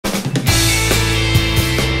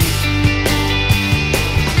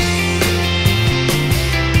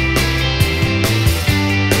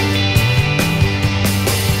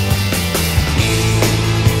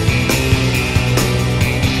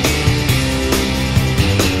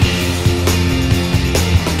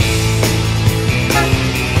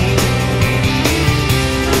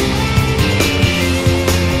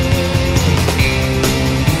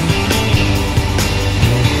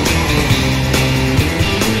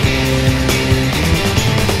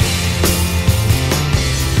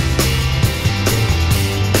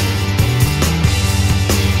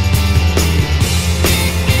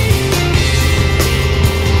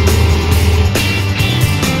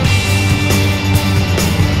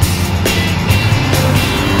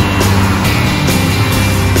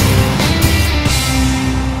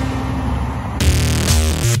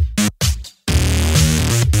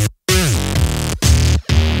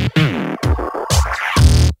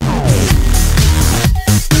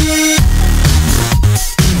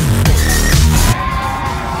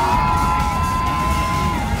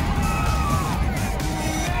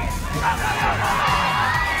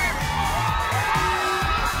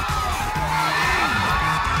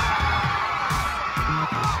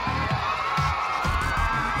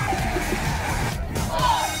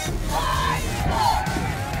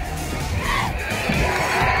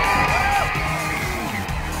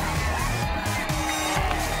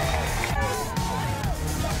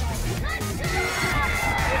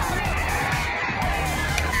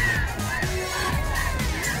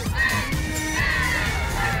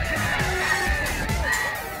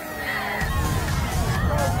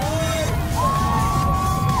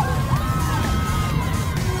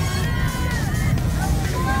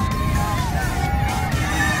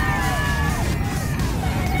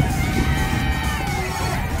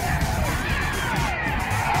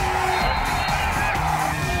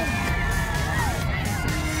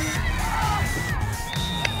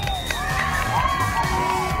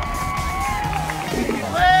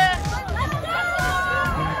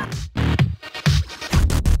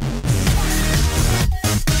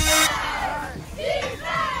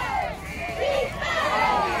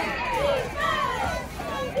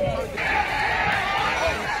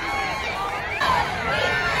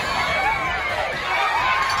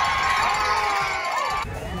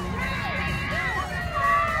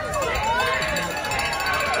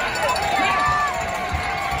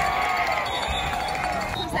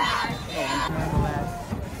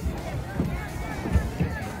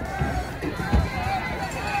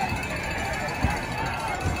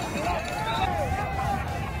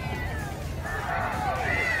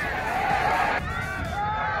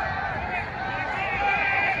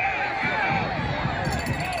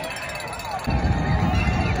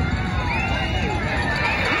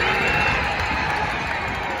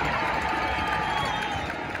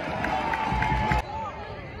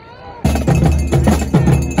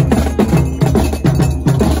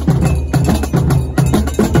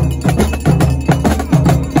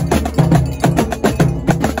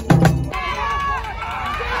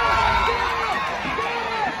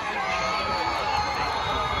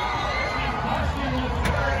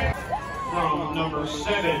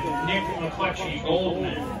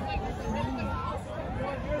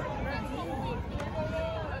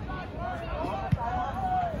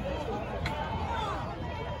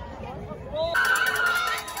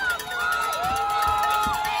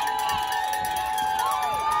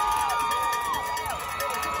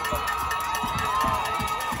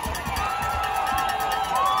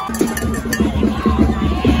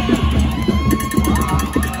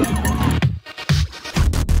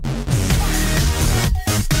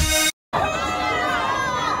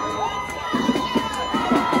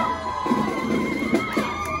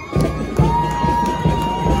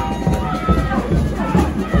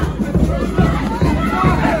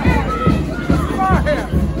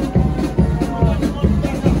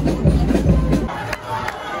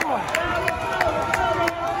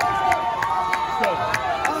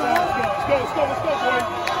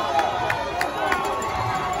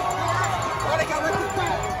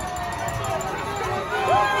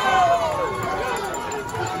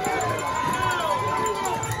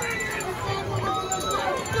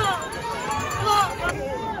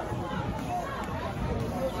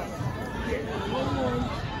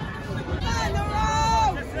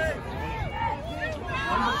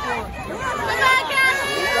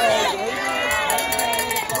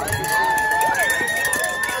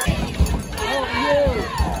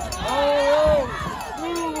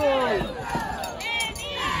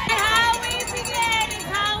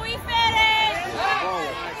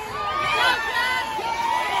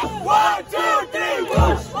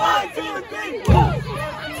One,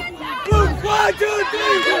 two,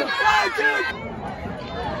 three, 1, 2.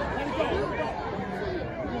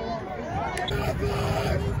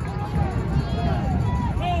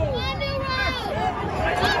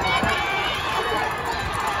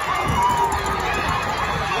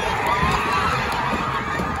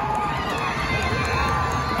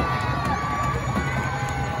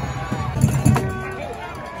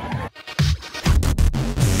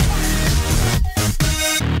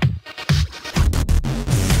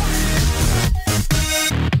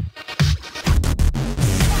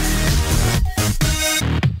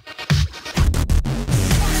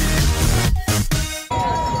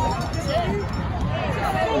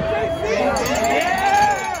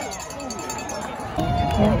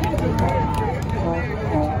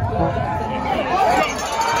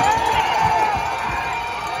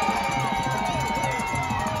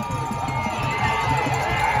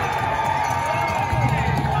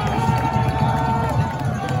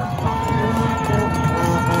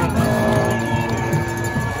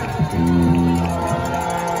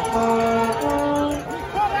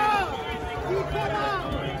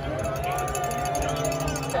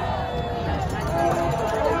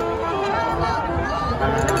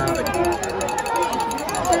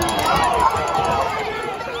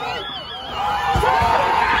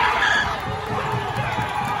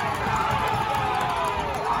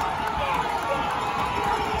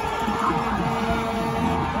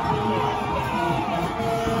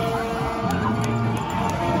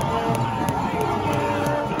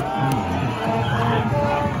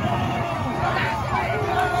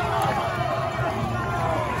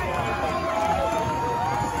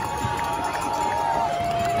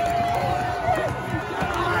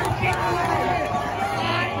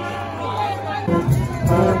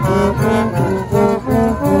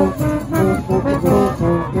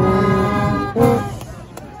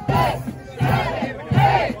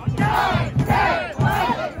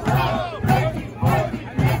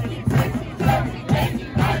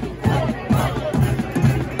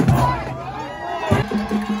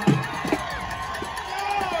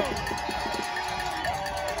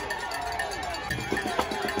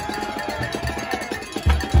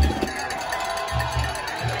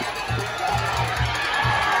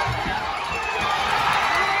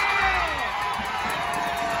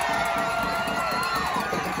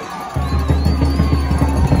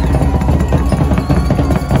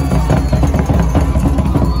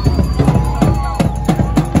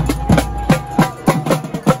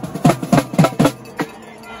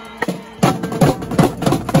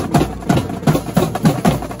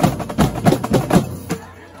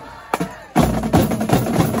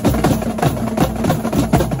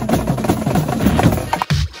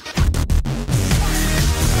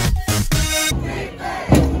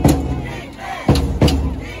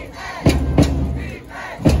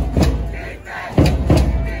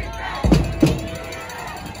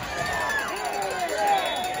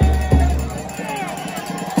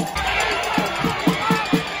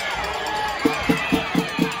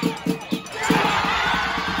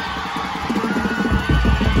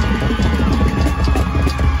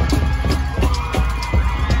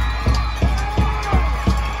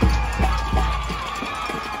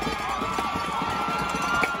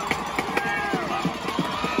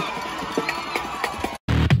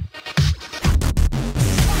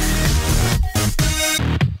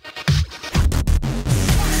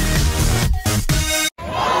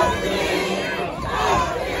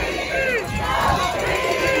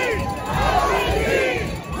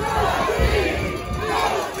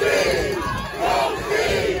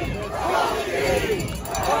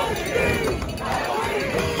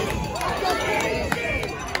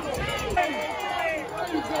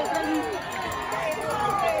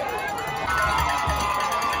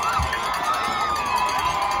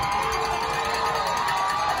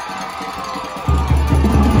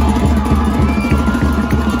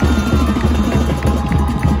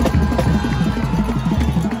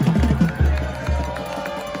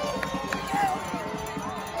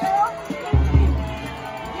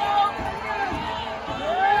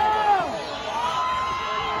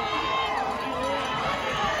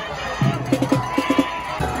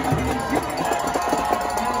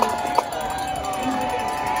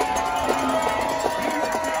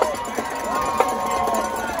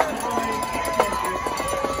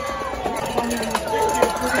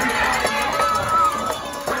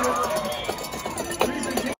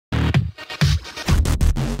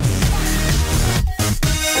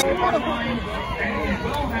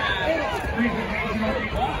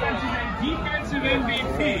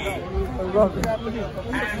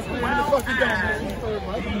 as well as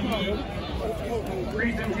the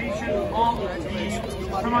presentation of Rochelle, the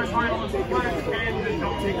semifinals flag and the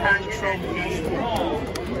adult package and game ball.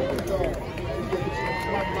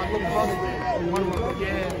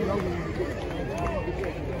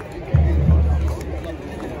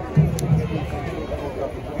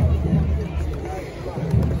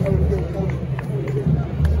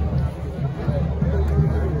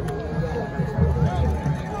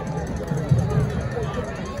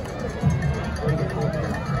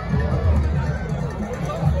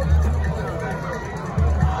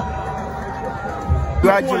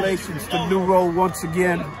 Congratulations to New Road once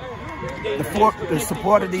again. The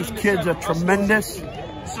support of these kids are tremendous.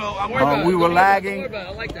 We were lagging,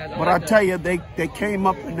 but I tell you, they came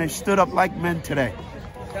up and they stood up like men today.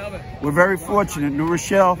 We're very fortunate. New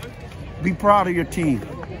Rochelle, be proud of your team.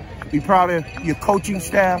 Be proud of your coaching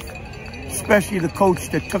staff, especially the coach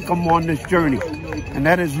that took them on this journey, and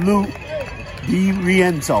that is Lou Di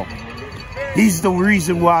Rienzo. He's the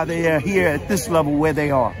reason why they are here at this level where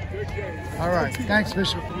they are. All right, thanks,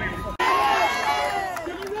 Bishop.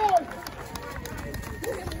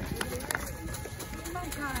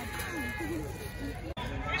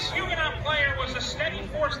 This Huguenot player was a steady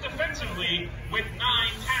force defensively with 9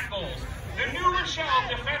 tackles. The New Rochelle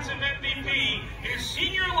defensive MVP is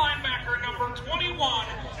senior linebacker number 21,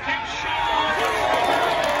 Kim Shaw.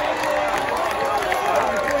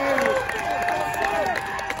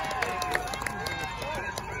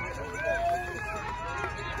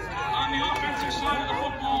 Side of the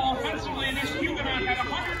football, offensively, this Huguenot had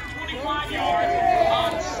 125 yards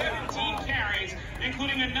on 17 carries,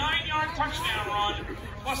 including a 9-yard touchdown run,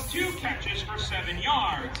 plus 2 catches for 7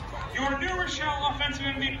 yards. Your New Rochelle offensive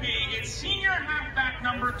MVP is senior halfback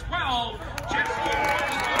number 12, Jesse.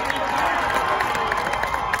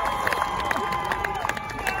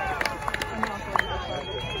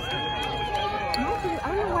 I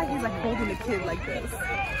don't know why he's like holding a kid like this.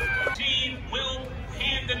 Team will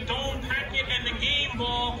hand the dome packet and the game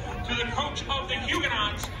ball to the coach of the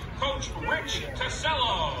Huguenots, Coach Rich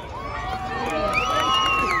Tasello.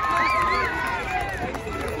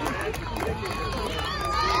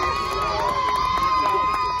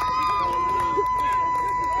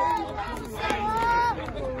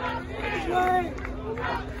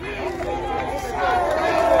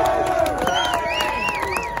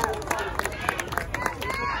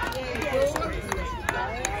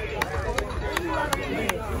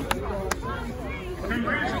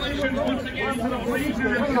 Congratulations once again to the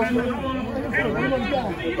Blazers and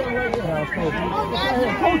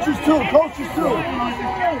Coaches too,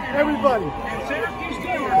 everybody.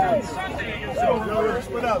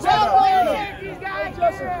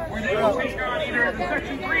 Where they will take on either the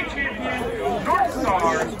Section 3 champion, North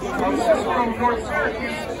Stars, of Cicero, North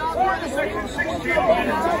Syracuse, or the Section 6 champion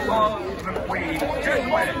of the Queen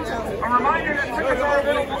Jesuits. A reminder that tickets are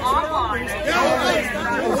available online at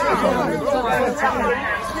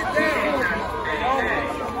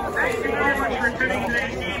Thank you very much for attending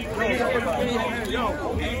today's game. Please give us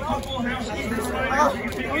a couple housekeeping reminders. You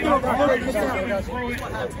can take it off the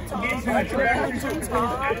into the trash at the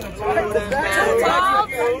bottom.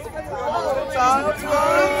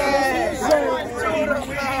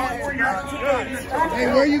 Hey,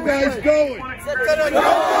 where you guys going?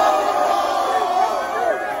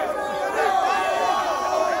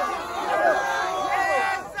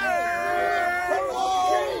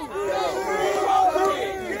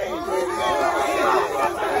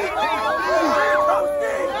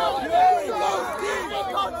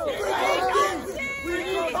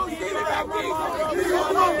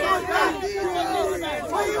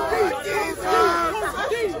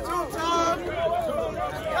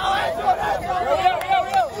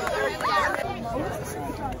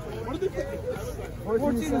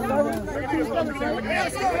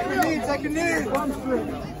 Second knee.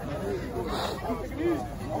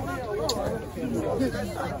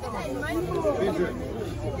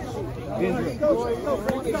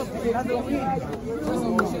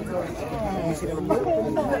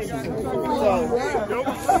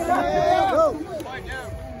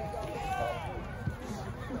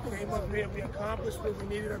 Came up here, we accomplished what we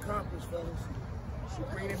needed to accomplish, fellas. Should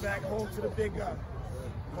bring it back home to the big guy.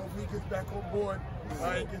 Hopefully he gets back on board,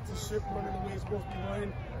 gets the ship running the way it's supposed to be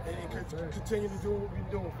running, and continue to do what we've been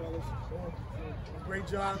doing, fellas. So, great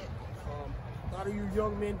job. A lot of you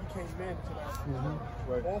young men became men tonight.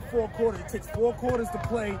 Right. All 4 quarters. It takes 4 quarters to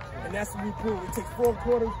play, and that's what we prove. It takes 4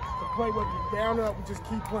 quarters to play, whether you're down or up, we just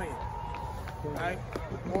keep playing. All right?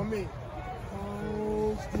 On me.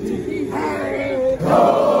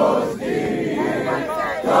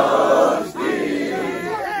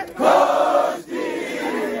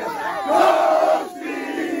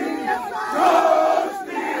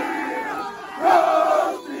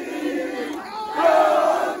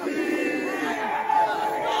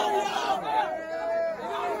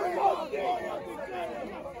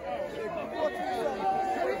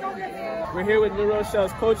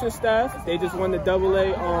 Rochelle's coaching staff. They just won the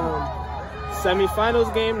AA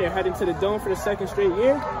semifinals game. They're heading to the Dome for the 2nd straight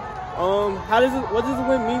year. What does the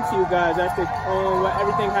win mean to you guys after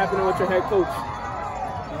everything happening with your head coach?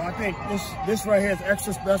 Well, I think this right here is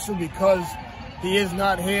extra special because he is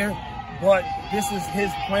not here, but this is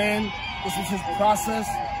his plan. This is his process.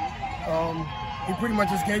 He pretty much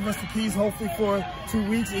just gave us the keys, hopefully for 2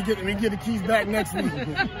 weeks. We get the keys back next week.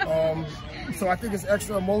 So I think it's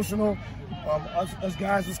extra emotional. Us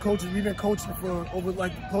guys as coaches, we've been coaching for over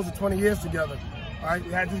close to 20 years together. All right,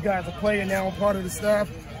 we had these guys a player now, part of the staff,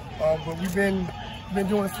 but we've been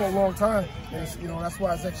doing this for a long time. And that's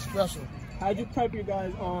why it's extra special. How'd you prep your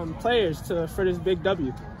guys, players, for this big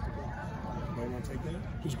W?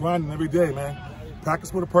 Just grinding every day, man.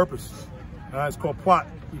 Practice with a purpose. It's called plot.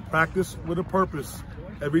 We practice with a purpose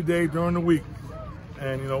every day during the week,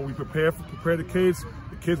 and we prepare the kids.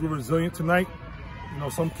 The kids were resilient tonight.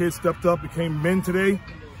 Some kids stepped up, became men today,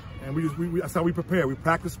 and that's how we prepare. We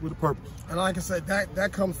practice with a purpose. And like I said,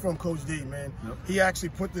 that comes from Coach D, man. Yep. He actually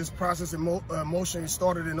put this process in motion. It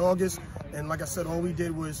started in August, and like I said, all we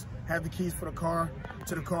did was have the keys for the car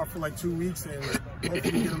for like 2 weeks, and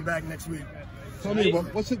hopefully get them back next week. Tell me,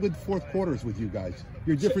 what's it with fourth quarters with you guys?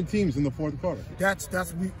 You're different teams in the fourth quarter.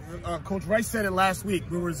 Coach Rice said it last week.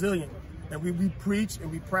 We're resilient, and we preach and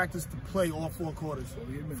we practice to play all 4 quarters.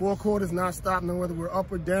 4 quarters non-stop, no whether we're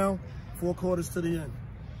up or down. 4 quarters to the end.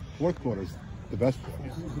 Fourth quarters, the best.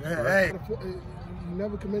 Hey, you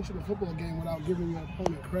never can mention a football game without giving your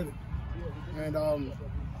opponent credit. And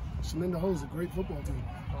Shenendehowa is a great football team.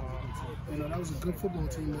 That was a good football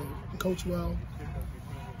team. They coach well.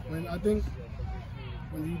 I think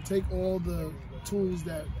when you take all the tools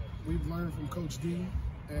that we've learned from Coach D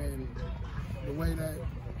and the way that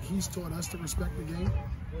he's taught us to respect the game,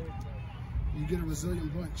 you get a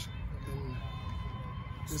resilient bunch. And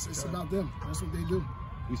it's about them. That's what they do.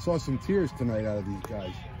 We saw some tears tonight out of these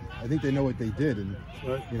guys. I think they know what they did and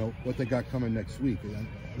what they got coming next week. And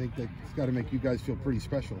I think that's got to make you guys feel pretty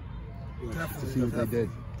special to see what they did.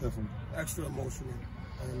 Definitely. Extra emotional.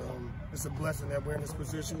 And it's a blessing that we're in this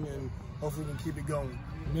position, and hopefully we can keep it going.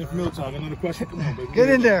 Another question. Come on, baby. Get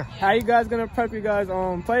in there. How are you guys gonna prep your guys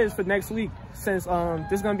players for next week, since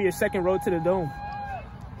this is gonna be your 2nd road to the Dome?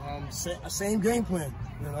 Same game plan.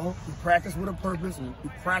 We practice with a purpose. We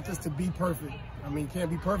practice to be perfect. Can't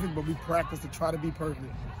be perfect, but we practice to try to be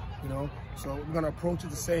perfect. So we're gonna approach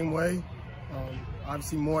it the same way.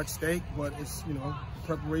 Obviously more at stake, but it's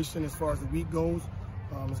preparation as far as the week goes.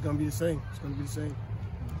 It's gonna be the same. It's gonna be the same.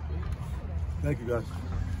 Thank you, guys.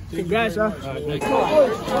 Congrats, y'all. You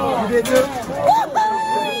did too?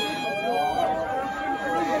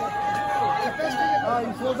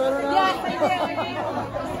 You feel better now?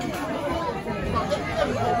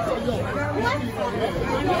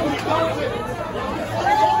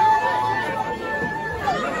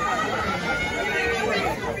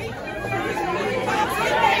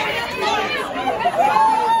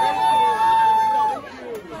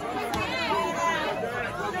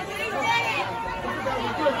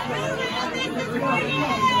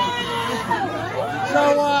 So,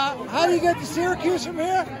 how do you get to Syracuse from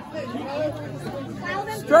here?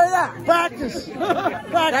 Straight up. Practice.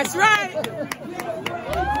 That's right.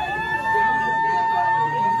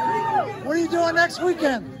 What are you doing next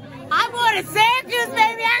weekend? I'm going to Syracuse,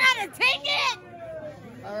 baby. I got a ticket.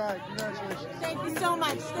 All right, congratulations. Thank you so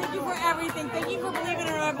much. Thank you for everything. Thank you for believing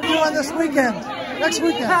in our What are you doing this weekend? Next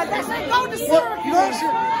weekend? Next week, go to Syracuse.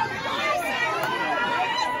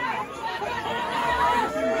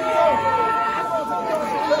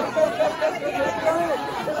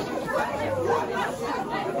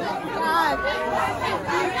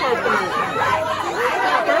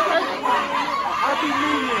 Happy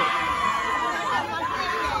New Year.